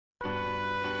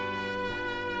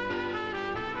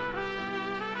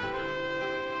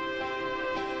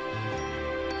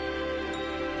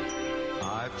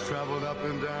traveled up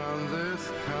and down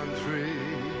this country,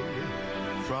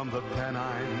 from the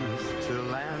Pennines to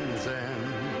Land's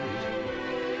End.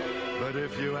 But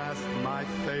if you ask my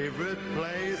favorite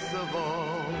place of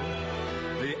all,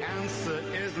 the answer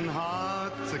isn't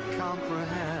hard to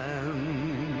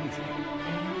comprehend.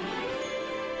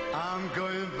 I'm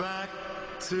going back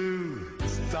to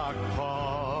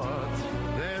Stockport.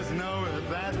 There's nowhere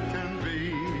that can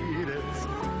beat it.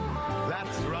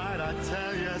 That's right, I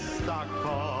tell you,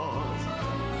 Stockport.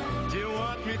 Do you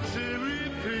want me to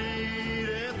repeat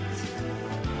it?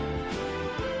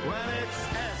 When it's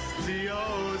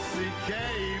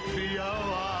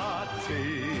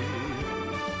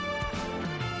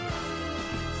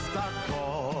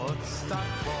Stockport.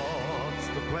 Stockport's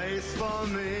the place for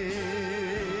me.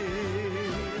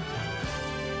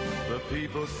 The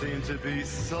people seem to be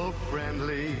so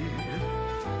friendly.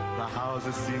 The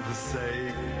houses seem to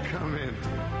say, come in.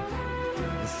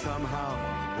 And somehow,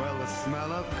 well, the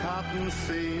smell of cotton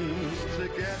seems to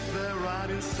get there right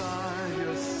inside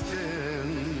your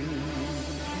skin.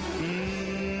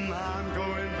 I'm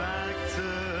going back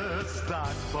to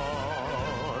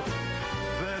Stockport.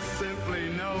 There's simply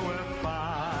nowhere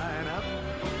finer.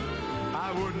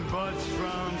 I wouldn't budge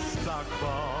from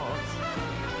Stockport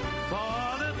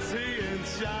for the tea in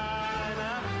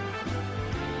China,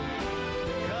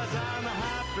 'cause I'm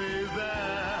happy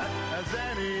there as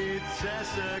any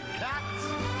Cheshire cat.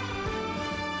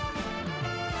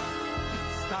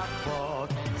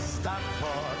 Stockport,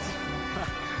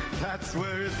 that's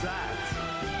where it's at.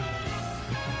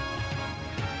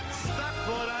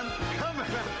 Stockport, I'm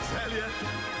coming, I tell you.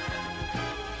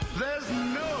 There's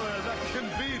nowhere that can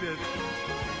beat it.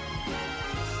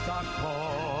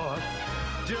 Stockport,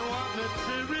 do you want me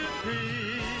to repeat?